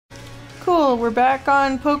Cool, we're back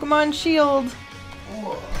on Pokemon Shield.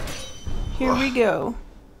 Here we go.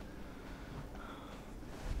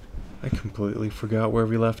 I completely forgot where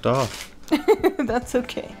we left off. That's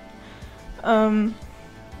okay.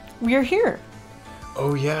 We're here.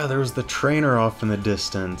 Oh yeah, there was the trainer off in the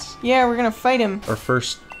distance. Yeah, we're gonna fight him. Our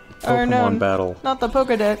first Pokemon battle. Not the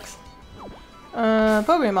Pokedex.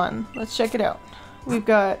 Pokemon. Let's check it out. We've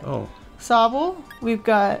got Sobble. We've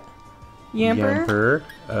got Yamper.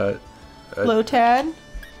 Lotad.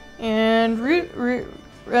 And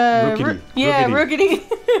Rookity. Yeah,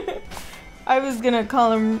 Rookity. I was gonna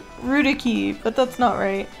call him Rudiki, but that's not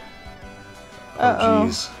right. Oh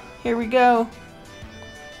jeez. Here we go.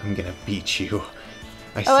 I'm gonna beat you.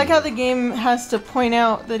 I like how the game has to point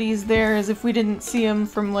out that he's there as if we didn't see him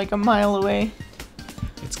from like a mile away.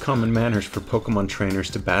 It's common manners for Pokemon trainers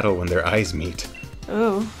to battle when their eyes meet.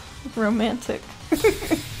 Oh, romantic.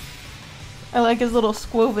 I like his little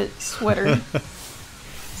Squovit sweater.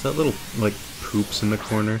 Is that little, like, poops in the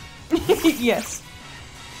corner? Yes.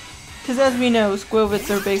 Because as we know, Squovits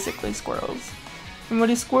are basically squirrels. And what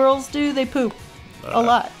do squirrels do? They poop. A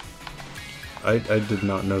lot. I did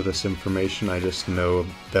not know this information. I just know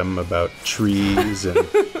them about trees and,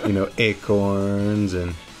 you know, acorns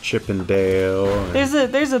and Chippendale. And...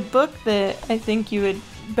 There's a book that I think you would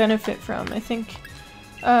benefit from. I think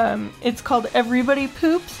it's called Everybody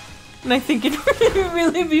Poops. And I think it would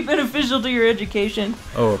really be beneficial to your education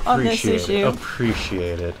on this issue.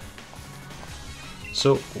 Appreciate it.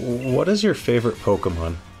 So, what is your favorite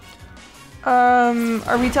Pokemon?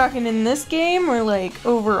 Are we talking in this game or like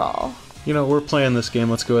overall? You know, we're playing this game.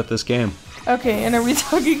 Let's go at this game. Okay, and are we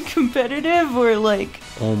talking competitive or like...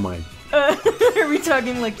 Oh my... are we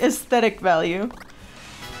talking like aesthetic value?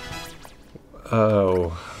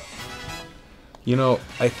 Oh... You know,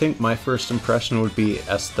 I think my first impression would be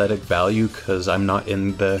aesthetic value because I'm not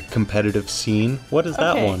in the competitive scene. What is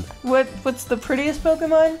that one? What's the prettiest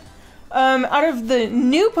Pokemon? Out of the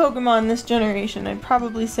new Pokemon this generation, I'd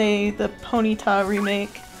probably say the Ponyta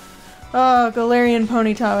remake. Oh, Galarian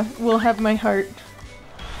Ponyta will have my heart.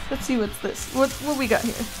 Let's see what's this. What we got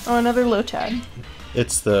here? Oh, another Lotad.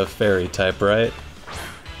 It's the fairy type, right?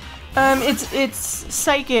 It's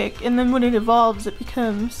psychic, and then when it evolves, it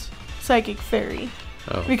becomes Psychic Fairy.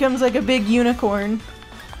 Oh. Becomes like a big unicorn.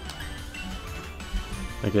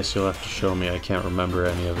 I guess you'll have to show me. I can't remember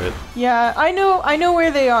any of it. Yeah, I know where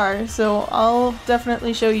they are, so I'll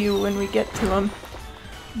definitely show you when we get to them.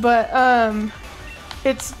 But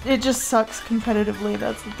it just sucks competitively.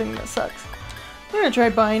 That's the thing that sucks. I'm gonna try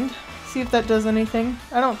Bind, see if that does anything.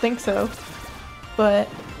 I don't think so, but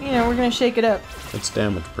you know, we're gonna shake it up. It's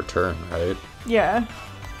damage per turn, right? Yeah.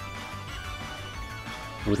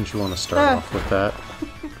 Wouldn't you want to start off with that?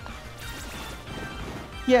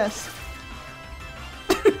 Yes.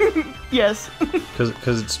 Yes.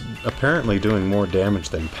 Because it's apparently doing more damage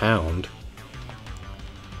than Pound.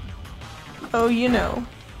 Oh, you know.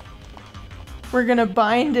 We're gonna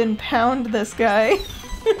bind and pound this guy.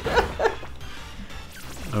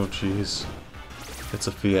 Oh, jeez. It's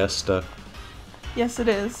a Fiesta. Yes, it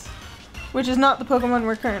is. Which is not the Pokemon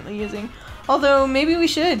we're currently using. Although, maybe we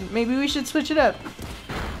should. Maybe we should switch it up.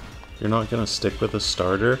 You're not gonna stick with a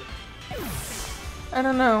starter? I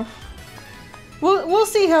don't know. We'll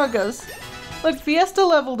see how it goes. Look, Fiesta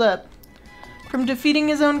leveled up. From defeating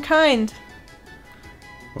his own kind.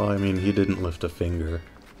 Well, I mean, he didn't lift a finger.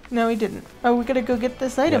 No, he didn't. Oh, we gotta go get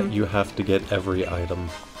this item. Yeah, you have to get every item.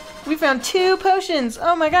 We found 2 potions!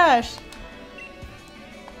 Oh my gosh!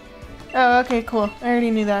 Oh, okay, cool. I already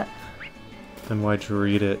knew that. Then why'd you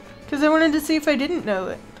read it? Because I wanted to see if I didn't know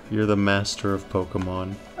it. You're the master of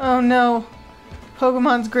Pokemon. Oh no.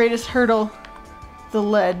 Pokemon's greatest hurdle. The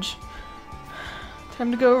ledge.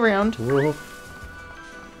 Time to go around. Whoa.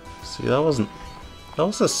 See, that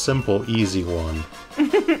was a simple, easy one.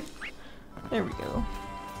 There we go.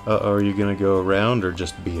 Are you gonna go around or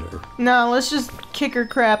just beat her? No, let's just kick her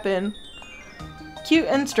crap in. Cute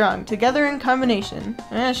and strong, together in combination.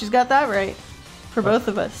 Yeah, she's got that right. For both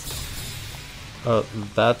of us.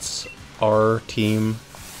 That's our team.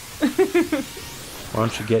 Why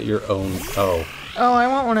don't you get your own? Oh. Oh, I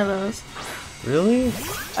want one of those. Really?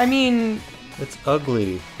 I mean... It's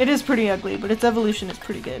ugly. It is pretty ugly, but its evolution is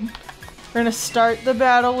pretty good. We're gonna start the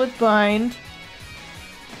battle with Bind.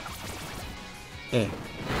 Eh.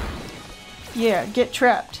 Yeah, get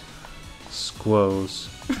trapped. Squoze.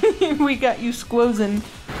 We got you squozing.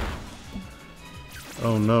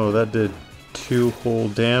 Oh no, that did 2 whole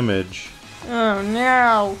damage. Oh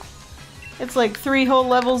no! It's like 3 whole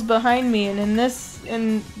levels behind me, and in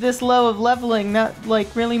this low of leveling, that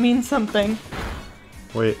like really means something.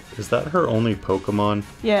 Wait, is that her only Pokemon?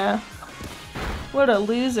 Yeah. What a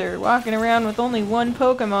loser, walking around with only one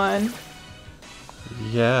Pokemon.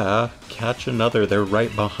 Yeah, catch another, they're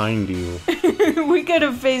right behind you. We could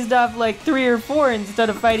have faced off like 3 or 4 instead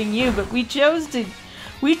of fighting you, but we chose to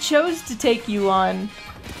take you on.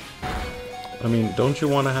 I mean, don't you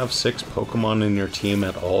want to have 6 Pokemon in your team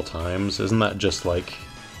at all times? Isn't that just like...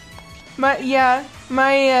 My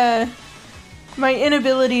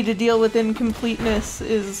inability to deal with incompleteness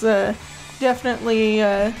is definitely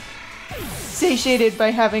satiated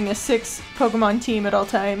by having a 6 Pokemon team at all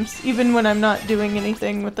times, even when I'm not doing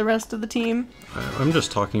anything with the rest of the team. I'm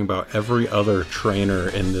just talking about every other trainer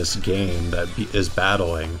in this game that is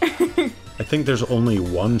battling. I think there's only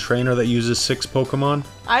one trainer that uses 6 Pokemon.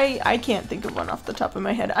 I can't think of one off the top of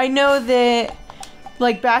my head. I know that,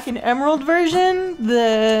 like, back in Emerald version,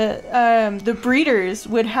 the breeders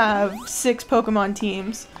would have 6 Pokemon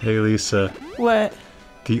teams. Hey Lisa. What?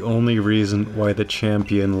 The only reason why the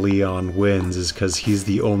champion Leon wins is because he's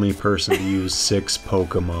the only person to use 6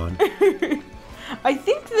 Pokemon. I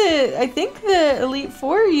think the Elite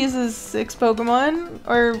Four uses 6 Pokemon,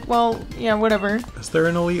 or, well, yeah, whatever. Is there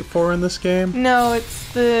an Elite Four in this game? No,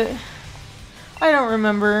 it's the... I don't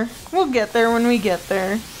remember. We'll get there when we get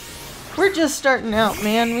there. We're just starting out,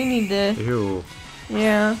 man. We need to... Ew.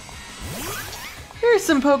 Yeah. There are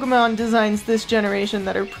some Pokemon designs this generation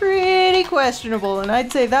that are pretty questionable, and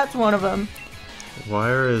I'd say that's one of them.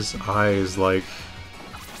 Why are his eyes like...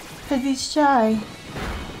 'Cause he's shy.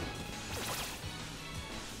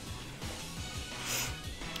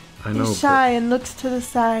 I know, He's shy and looks to the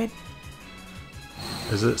side.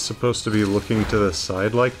 Is it supposed to be looking to the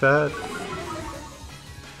side like that?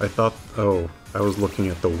 I thought... Oh, I was looking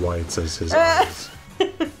at the whites as his eyes.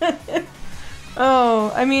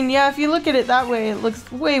 Oh, I mean, yeah, if you look at it that way, it looks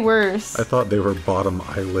way worse. I thought they were bottom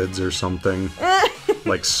eyelids or something.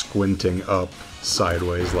 Like squinting up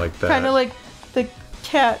sideways like that. Kind of like the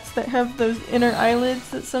cats that have those inner eyelids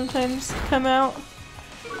that sometimes come out.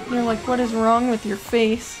 And you're like, what is wrong with your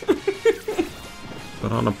face?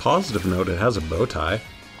 But on a positive note, it has a bow tie.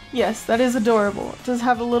 Yes, that is adorable. It does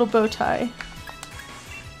have a little bow tie.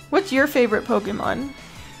 What's your favorite Pokemon?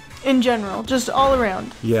 In general, just all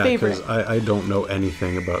around. Yeah, favorite. because I don't know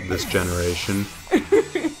anything about this generation.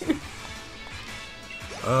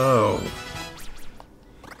 Oh.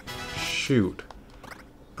 Shoot.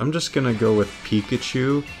 I'm just gonna go with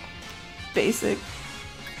Pikachu. Basic.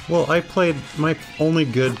 Well, I played... My only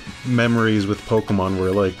good memories with Pokemon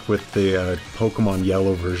were like with the Pokemon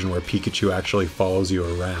Yellow version where Pikachu actually follows you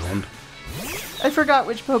around. I forgot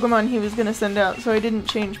which Pokemon he was gonna send out, so I didn't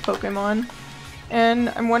change Pokemon. And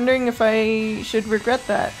I'm wondering if I should regret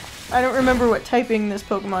that. I don't remember what typing this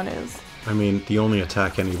Pokemon is. I mean, the only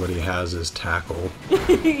attack anybody has is Tackle.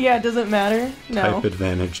 Yeah, it doesn't matter. No. Type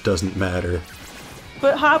advantage doesn't matter.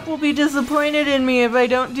 But Hop will be disappointed in me if I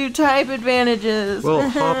don't do type advantages. Well,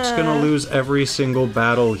 Hop's gonna lose every single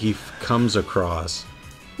battle he comes across.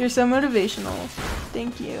 You're so motivational.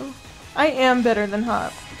 Thank you. I am better than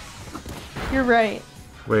Hop. You're right.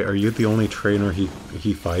 Wait, are you the only trainer he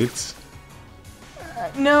fights?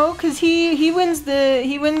 No, because he wins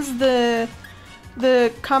the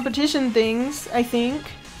competition things, I think.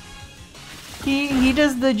 He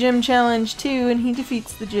does the gym challenge too, and he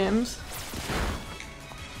defeats the gyms.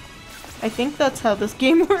 I think that's how this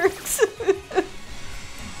game works.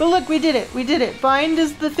 But look, we did it. We did it. Bind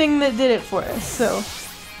is the thing that did it for us, so...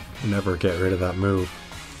 Never get rid of that move.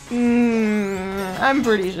 I'm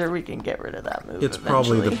pretty sure we can get rid of that move It's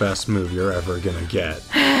eventually. probably the best move you're ever gonna get.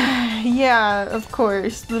 Yeah, of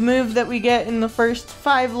course. The move that we get in the first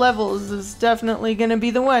 5 levels is definitely gonna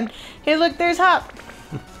be the one. Hey, look, there's Hop!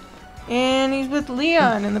 And he's with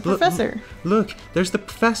Leon and the professor. Look, there's the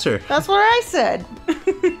professor. That's what I said!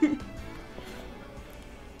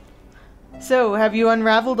 So, have you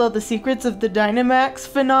unraveled all the secrets of the Dynamax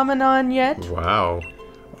phenomenon yet? Wow.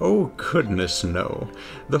 Oh, goodness, no.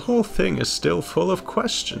 The whole thing is still full of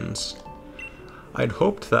questions. I'd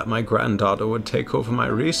hoped that my granddaughter would take over my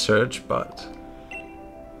research, but...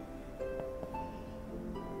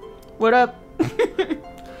 What up?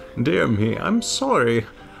 Dear me, I'm sorry.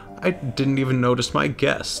 I didn't even notice my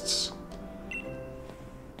guests.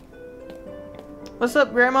 What's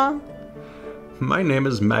up, Grandma? My name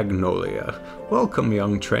is Magnolia. Welcome,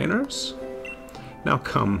 young trainers. Now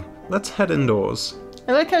come, let's head indoors.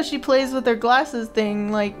 I like how she plays with her glasses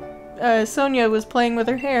thing, like Sonia was playing with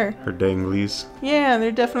her hair. Her danglies. Yeah,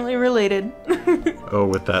 they're definitely related. Oh,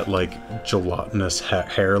 with that, like, gelatinous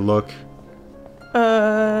hair look?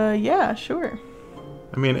 Yeah, sure.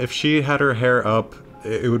 I mean, if she had her hair up,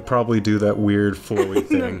 it would probably do that weird flowy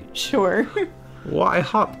thing. Sure. Why,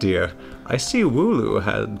 Hop, dear, I see Wooloo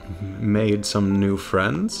had made some new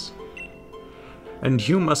friends. And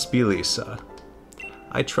you must be Lisa.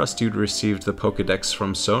 I trust you'd received the Pokédex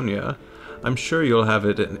from Sonia. I'm sure you'll have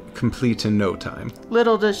it complete in no time.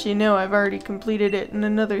 Little does she know I've already completed it in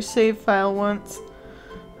another save file once.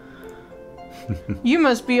 You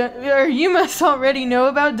must already know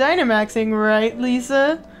about Dynamaxing, right,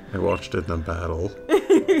 Lisa? I watched it in a battle.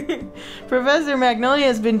 Professor Magnolia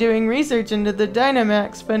has been doing research into the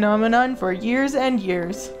Dynamax phenomenon for years and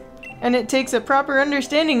years. And it takes a proper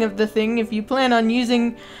understanding of the thing if you plan on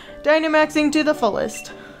using Dynamaxing to the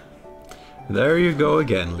fullest. There you go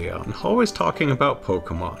again, Leon. Always talking about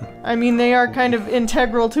Pokemon. I mean, they are kind of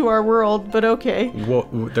integral to our world, but okay.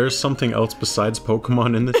 There's something else besides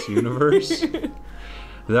Pokemon in this universe?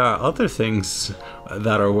 There are other things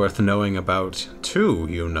that are worth knowing about, too,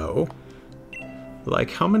 you know.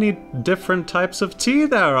 Like how many different types of tea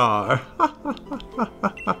there are.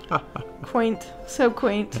 Quaint. So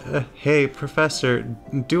quaint. Hey, Professor,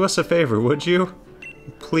 do us a favor, would you?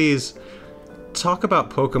 Please, talk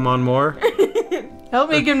about Pokemon more.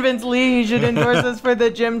 Help me convince Lee he should endorse us for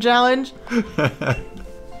the gym challenge.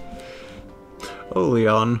 Oh,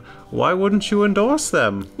 Leon, why wouldn't you endorse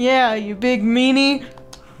them? Yeah, you big meanie.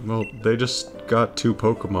 Well, they just got 2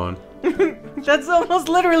 Pokemon. That's almost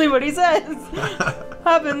literally what he says.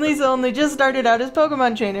 Hop and Lisa only just started out as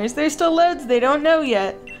Pokemon trainers. There's still loads they don't know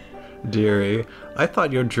yet. Dearie, I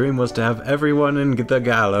thought your dream was to have everyone in the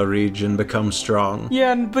Galar region become strong.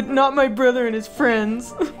 Yeah, but not my brother and his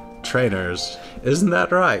friends. Trainers, isn't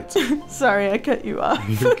that right? Sorry, I cut you off.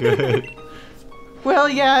 You're good. Well,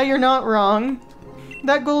 yeah, you're not wrong.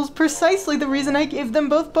 That goal's precisely the reason I gave them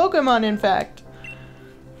both Pokemon, in fact.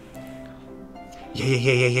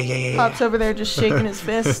 Yeah. Pop's over there just shaking his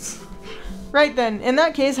fists. Right then, in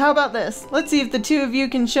that case, how about this? Let's see if the 2 of you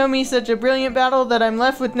can show me such a brilliant battle that I'm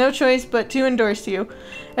left with no choice but to endorse you.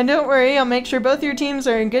 And don't worry, I'll make sure both your teams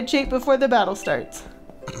are in good shape before the battle starts.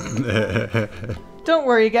 Don't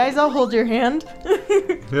worry, guys, I'll hold your hand.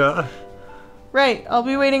 Yeah. Right, I'll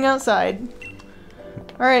be waiting outside.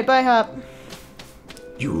 Alright, bye, Hop.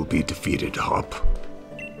 You will be defeated, Hop.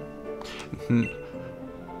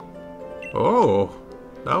 Oh,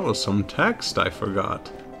 that was some text I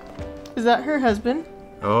forgot. Is that her husband?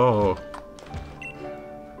 Oh.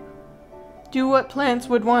 Do what plants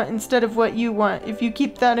would want instead of what you want. If you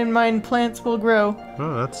keep that in mind, plants will grow.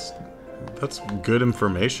 Oh, that's good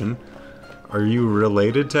information. Are you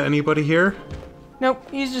related to anybody here? Nope,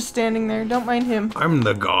 he's just standing there. Don't mind him. I'm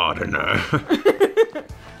the gardener.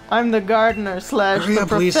 I'm the gardener slash Hurry the up,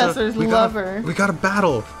 professor's Lisa. lover. We gotta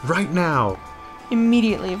battle right now.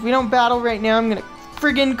 Immediately. If we don't battle right now, I'm gonna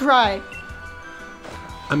friggin' cry.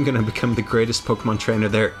 I'm gonna become the greatest Pokemon trainer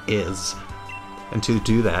there is. And to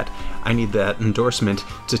do that, I need that endorsement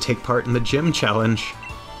to take part in the gym challenge.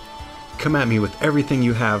 Come at me with everything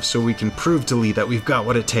you have so we can prove to Lee that we've got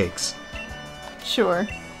what it takes. Sure.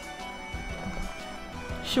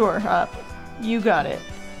 Sure, Hop. You got it.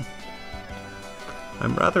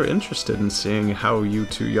 I'm rather interested in seeing how you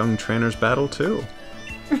 2 young trainers battle too.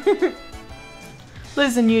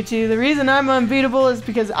 Listen, you 2, the reason I'm unbeatable is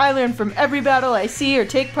because I learn from every battle I see or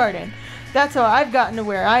take part in. That's how I've gotten to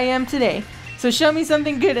where I am today. So show me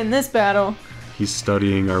something good in this battle. He's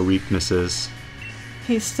studying our weaknesses.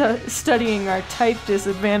 He's studying our type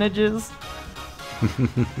disadvantages.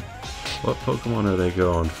 What Pokemon are they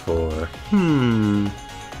going for?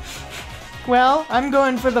 Well, I'm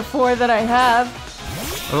going for the 4 that I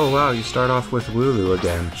have. Oh wow, you start off with Wooloo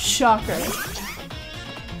again. Shocker.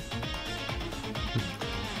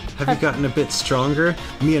 Have you gotten a bit stronger?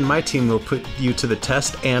 Me and my team will put you to the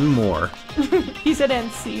test and more. He said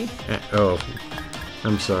NC. Oh,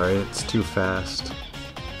 I'm sorry, it's too fast.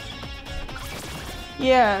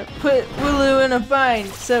 Yeah, put Wooloo in a bind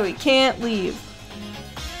so he can't leave.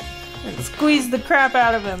 And squeeze the crap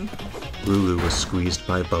out of him. Wooloo was squeezed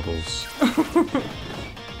by bubbles.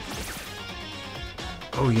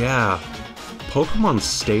 Oh yeah, Pokemon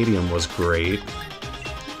Stadium was great.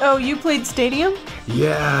 Oh, you played Stadium?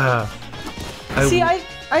 Yeah! See,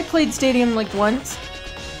 I played Stadium like once,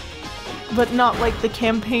 but not like the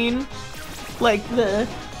campaign. Like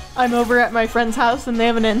I'm over at my friend's house and they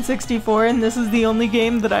have an N64 and this is the only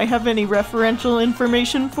game that I have any referential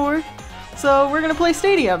information for. So we're gonna play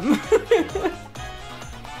Stadium.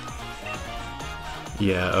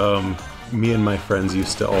 Yeah, me and my friends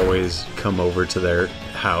used to always come over to their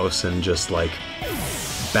house and just like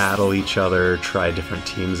battle each other, try different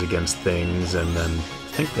teams against things, and then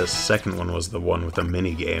I think the second one was the one with the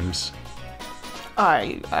mini games.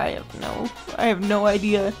 I have no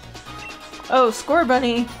idea. Oh, Score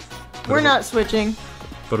Bunny. We're not switching.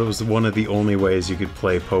 But it was one of the only ways you could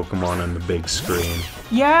play Pokemon on the big screen.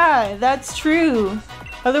 Yeah, that's true.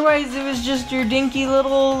 Otherwise, it was just your dinky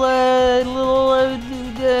little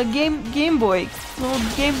Game Boy,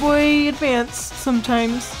 little Game Boy Advance.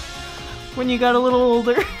 Sometimes, when you got a little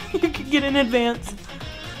older, you could get an Advance.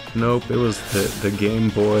 Nope, it was the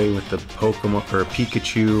Game Boy with the Pokemon or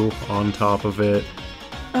Pikachu on top of it.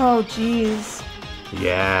 Oh, jeez.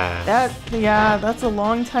 Yeah. That's a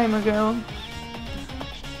long time ago.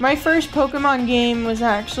 My first Pokemon game was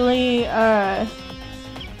actually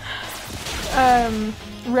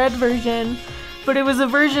red version, but it was a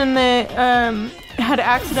version that had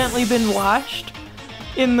accidentally been washed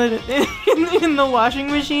in the in the washing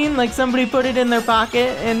machine. Like somebody put it in their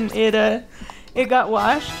pocket and it got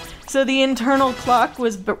washed. So the internal clock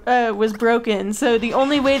was broken. So the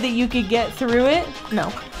only way that you could get through it,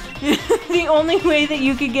 the only way that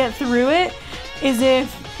you could get through it is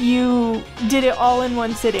if you did it all in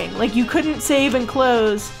one sitting. Like you couldn't save and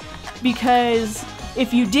close, because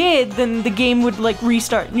if you did, then the game would like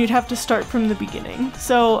restart and you'd have to start from the beginning.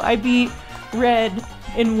 So I beat Red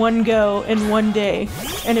in one go in one day,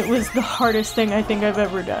 and it was the hardest thing I think I've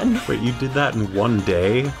ever done. Wait, you did that in one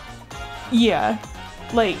day? Yeah.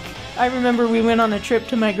 Like, I remember we went on a trip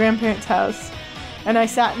to my grandparents' house, and I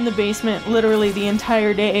sat in the basement literally the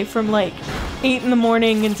entire day from like 8 in the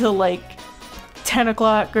morning until like 10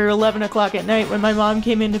 o'clock or 11 o'clock at night when my mom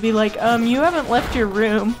came in to be like, you haven't left your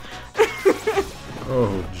room.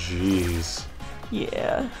 Oh, jeez.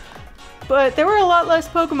 Yeah. But there were a lot less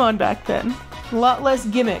Pokemon back then. A lot less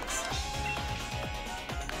gimmicks.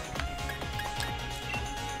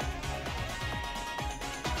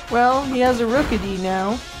 Well, he has a Rookidee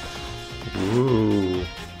now. Ooh.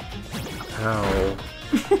 Ow.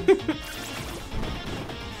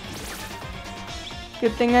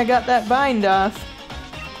 Good thing I got that bind off.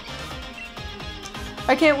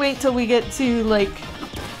 I can't wait till we get to, like,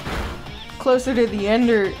 closer to the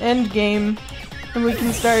end game, and we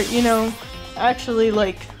can start, you know, actually,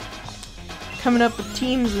 like, coming up with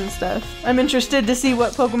teams and stuff. I'm interested to see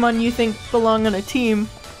what Pokemon you think belong on a team.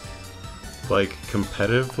 Like,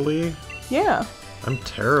 competitively? Yeah. I'm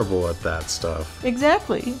terrible at that stuff.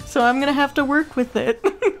 Exactly. So I'm gonna have to work with it.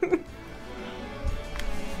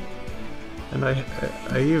 And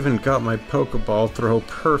I even got my Pokeball throw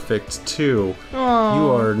perfect, too. Aww.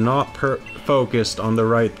 You are not focused on the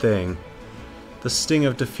right thing. The sting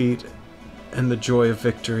of defeat and the joy of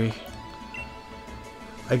victory.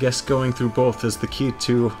 I guess going through both is the key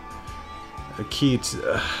to...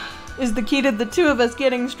 is the key to the two of us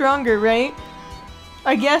getting stronger, right?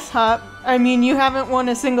 I guess, Hop. I mean, you haven't won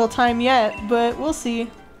a single time yet, but we'll see.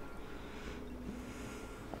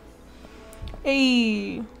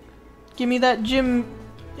 Hey, give me that gym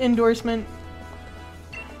endorsement.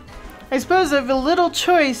 I suppose I have a little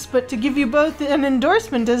choice but to give you both an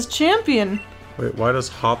endorsement as champion. Wait, why does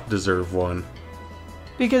Hop deserve one?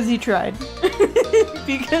 Because he tried.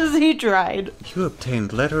 Because he tried. You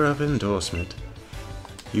obtained letter of endorsement.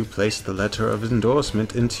 You placed the letter of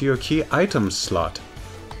endorsement into your key items slot.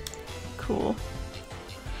 Cool.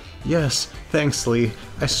 Yes, thanks, Lee.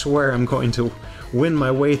 I swear I'm going to win my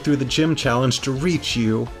way through the gym challenge to reach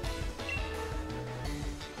you.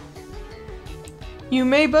 You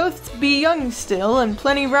may both be young still and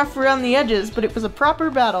plenty rough around the edges, but it was a proper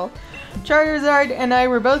battle. Charizard and I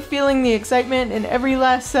were both feeling the excitement in every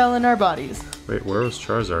last cell in our bodies. Wait, where was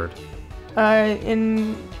Charizard?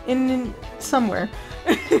 In somewhere.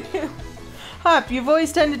 Hop, you've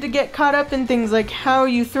always tended to get caught up in things like how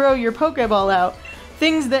you throw your Pokeball out.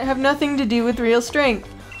 Things that have nothing to do with real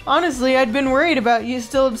strength. Honestly, I'd been worried about you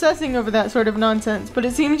still obsessing over that sort of nonsense, but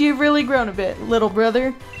it seems you've really grown a bit, little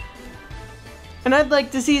brother. And I'd like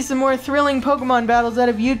to see some more thrilling Pokemon battles out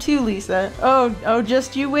of you too, Lisa. Oh,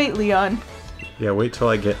 just you wait, Leon. Yeah, wait till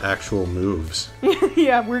I get actual moves.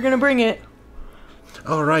 Yeah, we're gonna bring it.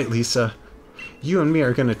 Alright, Lisa. You and me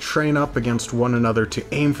are gonna train up against one another to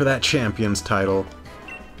aim for that champion's title.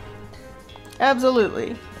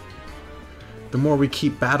 Absolutely. The more we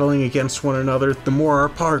keep battling against one another, the more our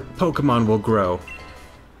Pokemon will grow.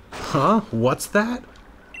 Huh? What's that?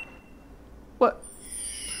 What?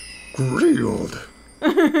 Grilled.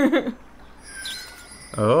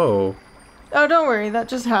 Oh. Oh, don't worry, that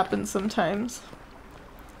just happens sometimes.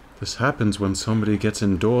 This happens when somebody gets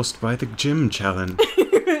endorsed by the gym challenge.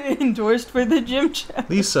 Endorsed for the gym challenge.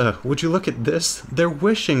 Lisa, would you look at this? They're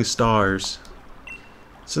wishing stars.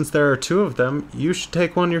 Since there are two of them, you should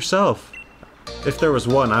take one yourself. If there was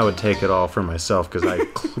one, I would take it all for myself, because I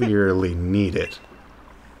clearly need it.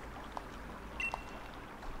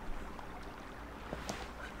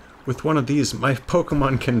 With one of these, my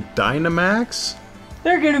Pokemon can Dynamax?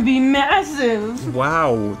 They're gonna be massive!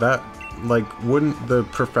 Wow, that, like, wouldn't the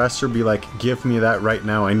professor be like, give me that right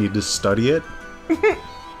now, I need to study it?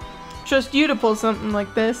 Trust you to pull something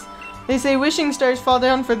like this. They say wishing stars fall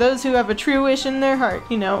down for those who have a true wish in their heart,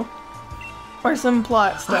 you know. Or some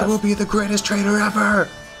plot stuff. I will be the greatest trainer ever!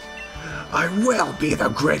 I will be the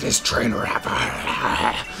greatest trainer ever!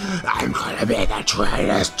 I'm gonna be the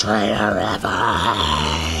greatest trainer ever!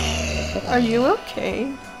 Are you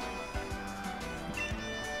okay?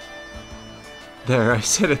 There, I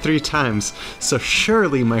said it 3 times, so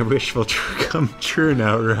surely my wish will come true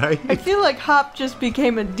now, right? I feel like Hop just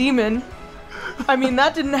became a demon. I mean,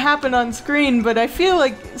 that didn't happen on screen, but I feel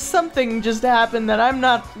like something just happened that I'm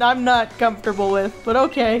not comfortable with, but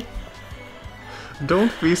okay.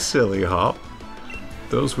 Don't be silly, Hop.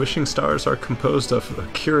 Those wishing stars are composed of a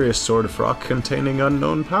curious sort of rock containing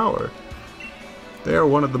unknown power. They are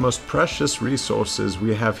one of the most precious resources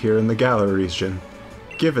we have here in the Galar region.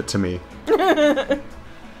 Give it to me.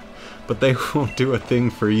 But they won't do a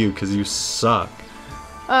thing for you because you suck.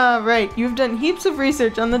 Right. You've done heaps of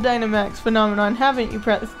research on the Dynamax phenomenon, haven't you,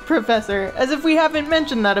 Professor? As if we haven't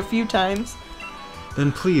mentioned that a few times.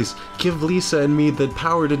 Then please, give Lisa and me the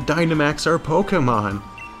power to Dynamax our Pokemon.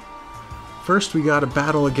 First we got a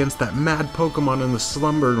battle against that mad Pokemon in the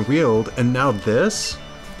Slumber Weald, and now this?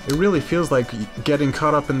 It really feels like getting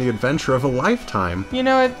caught up in the adventure of a lifetime. You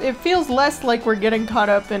know, it feels less like we're getting caught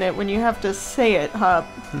up in it when you have to say it, Hop.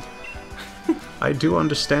 I do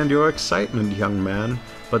understand your excitement, young man,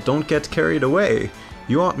 but don't get carried away.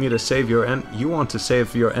 You want to save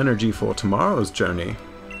your energy for tomorrow's journey.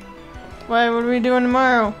 Why, what are we doing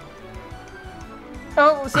tomorrow?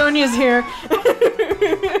 Oh, Sonia's here.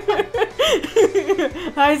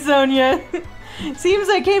 Hi, Sonia. Seems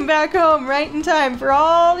I came back home right in time for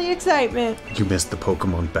all the excitement. You missed the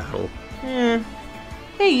Pokemon battle.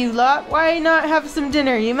 Hey, you lot, why not have some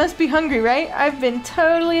dinner? You must be hungry, right? I've been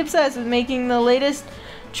totally obsessed with making the latest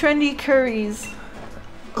trendy curries.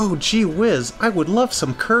 Oh, gee whiz, I would love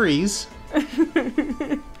some curries.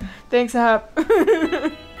 Thanks, Hop.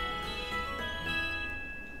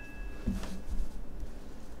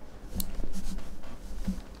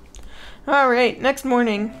 Alright, next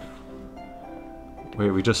morning.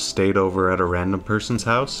 Wait, we just stayed over at a random person's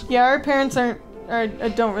house? Yeah, our parents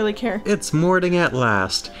don't really care. It's morning at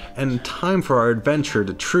last, and time for our adventure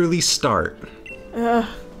to truly start.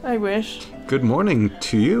 I wish. Good morning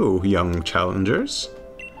to you, young challengers.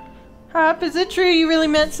 Hop, is it true you really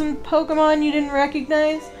met some Pokemon you didn't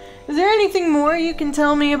recognize? Is there anything more you can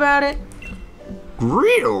tell me about it?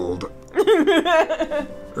 Grilled!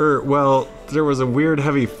 Well, there was a weird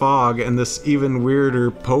heavy fog, and this even weirder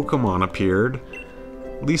Pokemon appeared.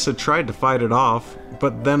 Lisa tried to fight it off,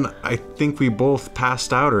 but then I think we both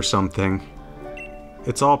passed out or something.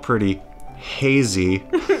 It's all pretty hazy.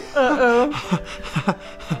 Uh-oh.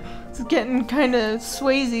 It's getting kind of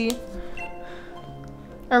swazy.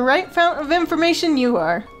 A right fountain of information you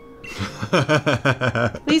are.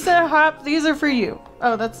 Lisa, Hop, these are for you.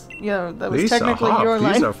 Oh, that was Lisa, technically Hop, your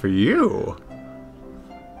line. These are for you.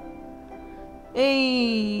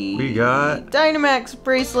 Hey. We got Dynamax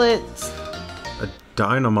bracelets. a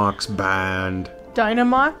Dynamax band.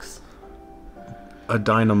 Dynamax? A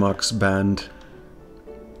Dynamax band.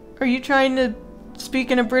 Are you trying to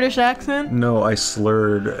speak in a British accent? No, I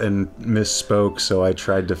slurred and misspoke, so I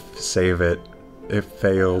tried to save it. It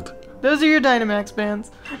failed. Those are your Dynamax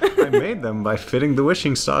bands. I made them by fitting the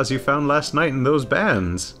wishing stars you found last night in those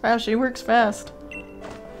bands. Wow, she works fast.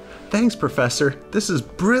 Thanks, Professor. This is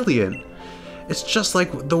brilliant. It's just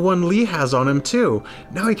like the one Lee has on him, too.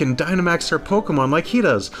 Now he can Dynamax her Pokemon like he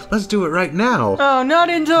does. Let's do it right now. Oh, not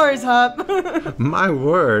indoors, Hop. My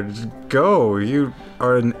word. Go. You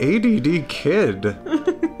are an ADD kid.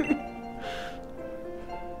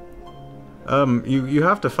 You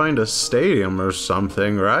have to find a stadium or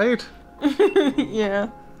something, right? Yeah.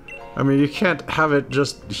 I mean, you can't have it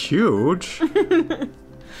just huge.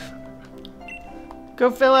 Go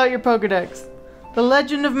fill out your Pokedex. The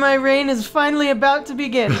legend of my reign is finally about to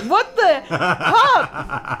begin. What the?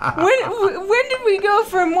 Hop! When did we go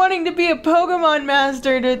from wanting to be a Pokemon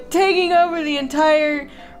master to taking over the entire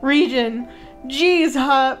region? Jeez,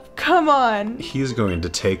 Hop, come on. He's going to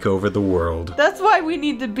take over the world. That's why we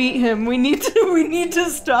need to beat him. We need to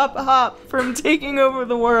stop Hop from taking over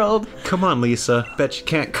the world. Come on, Lisa. Bet you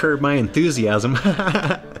can't curb my enthusiasm.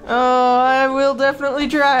 Oh, I will definitely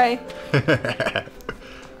try.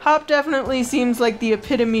 Hop definitely seems like the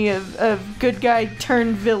epitome of good guy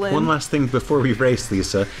turned villain. One last thing before we race,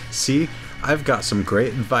 Lisa. See, I've got some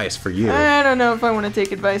great advice for you. I don't know if I want to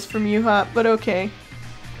take advice from you, Hop, but okay.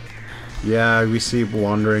 Yeah, we see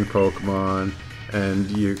wandering Pokemon, And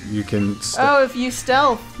you can... Oh, if you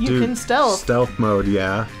stealth, you can stealth. Stealth mode,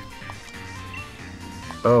 yeah.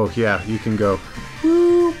 Oh, yeah, you can go...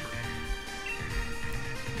 Whoop.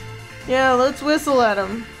 Yeah, let's whistle at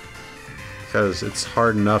them. Because it's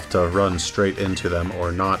hard enough to run straight into them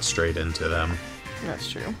or not straight into them. That's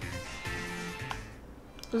true.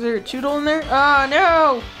 Was there a Choodle in there? Oh,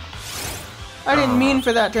 no! I didn't mean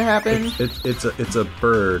for that to happen. It's a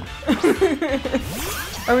bird.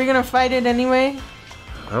 Are we gonna fight it anyway?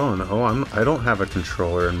 I don't know. I don't have a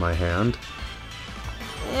controller in my hand.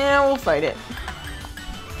 Yeah, we'll fight it.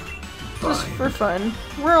 Just for fun.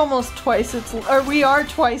 We're almost twice its, or we are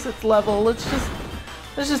twice its level. Let's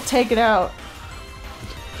just take it out.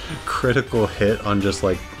 Critical hit on just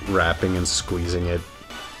like wrapping and squeezing it.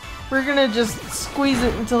 We're gonna just squeeze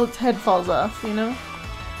it until its head falls off, you know?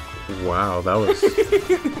 Wow, that was...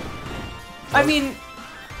 I mean...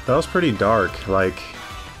 That was pretty dark, like...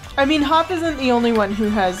 I mean, Hop isn't the only one who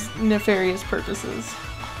has nefarious purposes.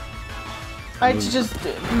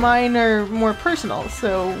 Mine are more personal,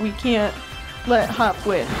 so we can't let Hop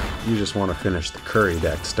win. You just want to finish the curry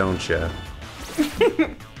decks, don't you?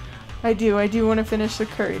 I do want to finish the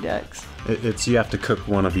curry decks. It's you have to cook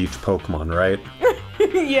one of each Pokemon, right?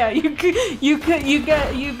 Yeah, you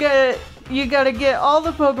gotta get all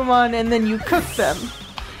the Pokemon and then you cook them.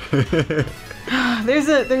 There's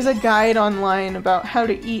a guide online about how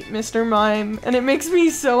to eat Mr. Mime, and it makes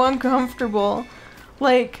me so uncomfortable.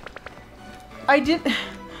 Like,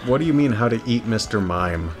 What do you mean, how to eat Mr.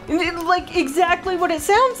 Mime? Like, exactly what it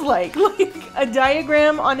sounds like. Like, a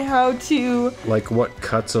diagram on how to... Like, what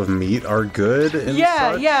cuts of meat are good and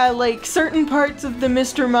such? Yeah, like, certain parts of the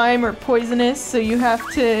Mr. Mime are poisonous, so you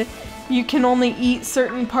can only eat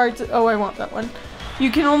certain parts... Oh, I want that one. You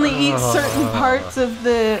can only eat certain parts of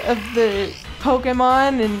the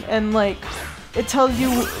Pokemon, and like, it tells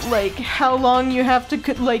you, like, how long you have to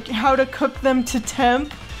cook, like, how to cook them to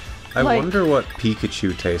temp. I wonder what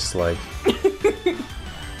Pikachu tastes like.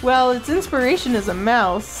 Well, its inspiration is a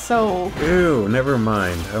mouse, so... Ew, never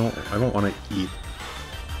mind. I don't want to eat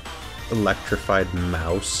electrified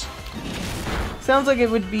mouse. Sounds like it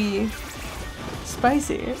would be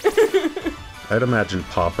spicy. I'd imagine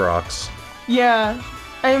Pop Rocks. Yeah,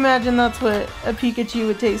 I imagine that's what a Pikachu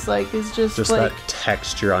would taste like, is just like... that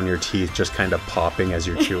texture on your teeth just kind of popping as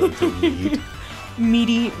you're chewing through meat.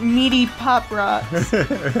 Meaty Pop Rocks.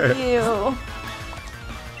 Ew.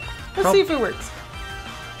 Let's see if it works.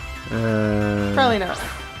 Probably not.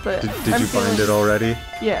 But did you find it already?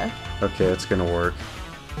 Yeah. Okay, it's gonna work.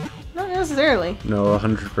 Not necessarily. No,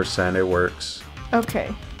 100% it works.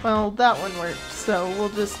 Okay. Well, that one worked, so we'll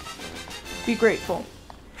just be grateful.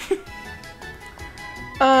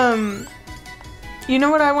 You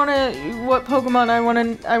know what what Pokemon I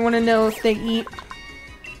wanna know if they eat?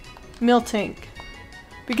 Miltank.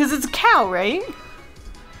 Because it's a cow, right?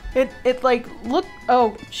 It like, look,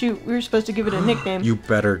 oh shoot, we were supposed to give it a nickname. You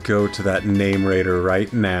better go to that name raider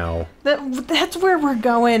right now. That's where we're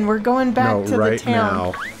going. We're going back to the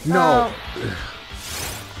town. No.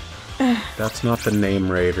 That's not the name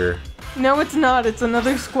raider. No, it's not. It's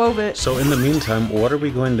another Squovit. So in the meantime, what are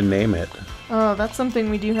we going to name it? Oh, that's something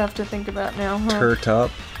we do have to think about now, huh?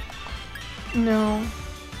 Turtup? No.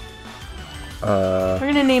 We're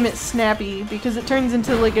gonna name it Snappy, because it turns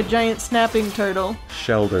into like a giant snapping turtle.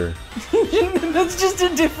 Shelder. That's just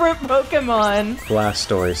a different Pokemon.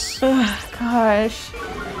 Blastoise. Ugh, gosh.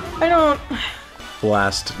 I don't...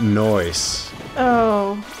 Blastnoise.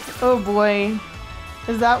 Oh boy.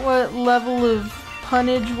 Is that what level of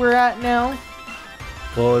punnage we're at now?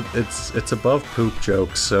 Well, it's above poop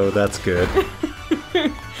jokes, so that's good.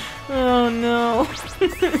 Oh no.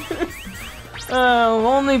 Oh,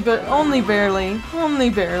 only barely. Only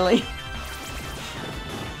barely.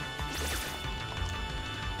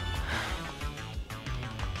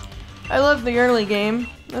 I love the early game.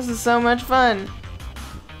 This is so much fun.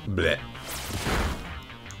 Bleh.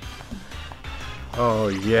 Oh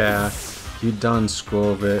yeah, you done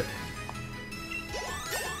Squovit.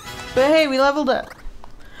 But hey, we leveled up.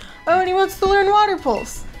 Oh, and he wants to learn Water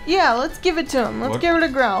Pulse. Yeah, let's give it to him. Let's give it a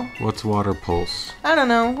growl. What's Water Pulse? I don't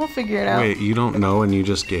know. We'll figure it out. Wait, you don't know and you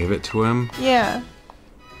just gave it to him? Yeah.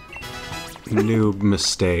 Noob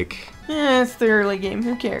mistake. It's the early game.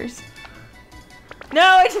 Who cares? No,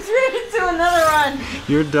 I just ran into another one!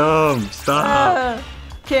 You're dumb. Stop.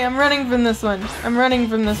 Okay, I'm running from this one. I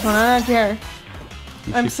don't care.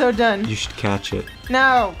 I'm so done. You should catch it.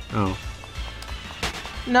 No! Oh.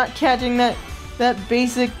 Not catching that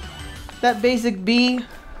basic bee.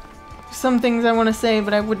 Some things I want to say,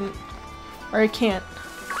 but I wouldn't. Or I can't.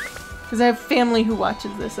 Because I have family who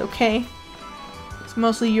watches this, okay? It's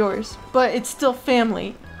mostly yours, but it's still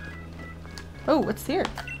family. Oh, what's here?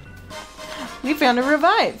 We found a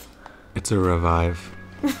revive. It's a revive.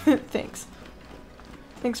 Thanks.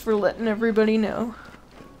 Thanks for letting everybody know.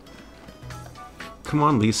 Come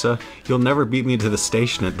on, Lisa. You'll never beat me to the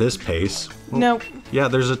station at this pace. Well, Nope. Yeah,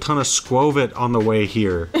 there's a ton of squovit on the way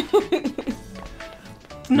here.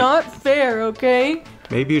 It's not fair, okay?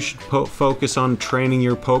 Maybe you should focus on training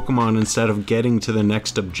your Pokemon instead of getting to the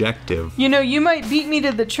next objective. You know, you might beat me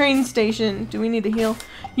to the train station. Do we need to heal?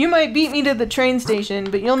 You might beat me to the train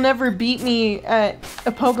station, but you'll never beat me at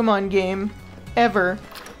a Pokemon game. Ever.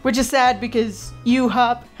 Which is sad because you,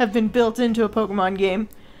 Hop, have been built into a Pokemon game.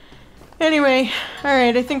 Anyway,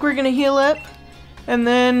 alright, I think we're gonna heal up. And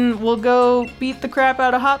then we'll go beat the crap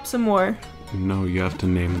out of Hop some more. No, you have to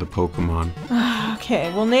name the Pokemon.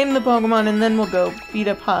 Okay, we'll name the Pokemon and then we'll go beat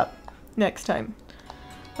up Hop next time.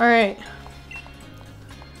 Alright.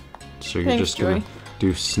 So you're Thanks, just gonna Joy.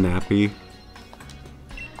 do Snappy,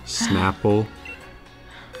 Snapple,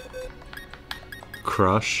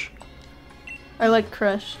 Crush. I like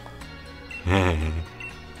Crush.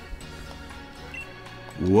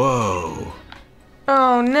 Whoa.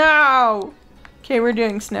 Oh no! Okay, we're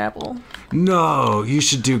doing Snapple. No, you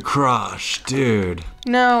should do Crush, dude.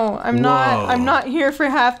 No, I'm not. Whoa. I'm not here for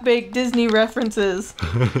half-baked Disney references.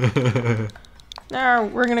 No,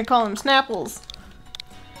 we're gonna call them Snapples.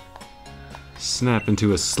 Snap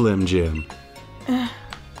into a Slim Jim.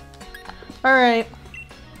 Alright.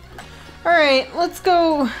 Alright, let's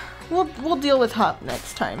go. We'll deal with Hop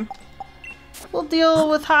next time. We'll deal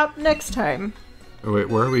with Hop next time. Oh, wait,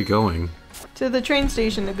 where are we going? To the train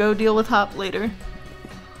station to go deal with Hop later.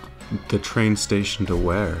 The train station to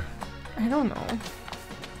where? I don't know.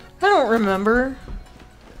 I don't remember.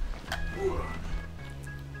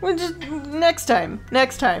 We'll just next time.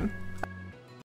 Next time.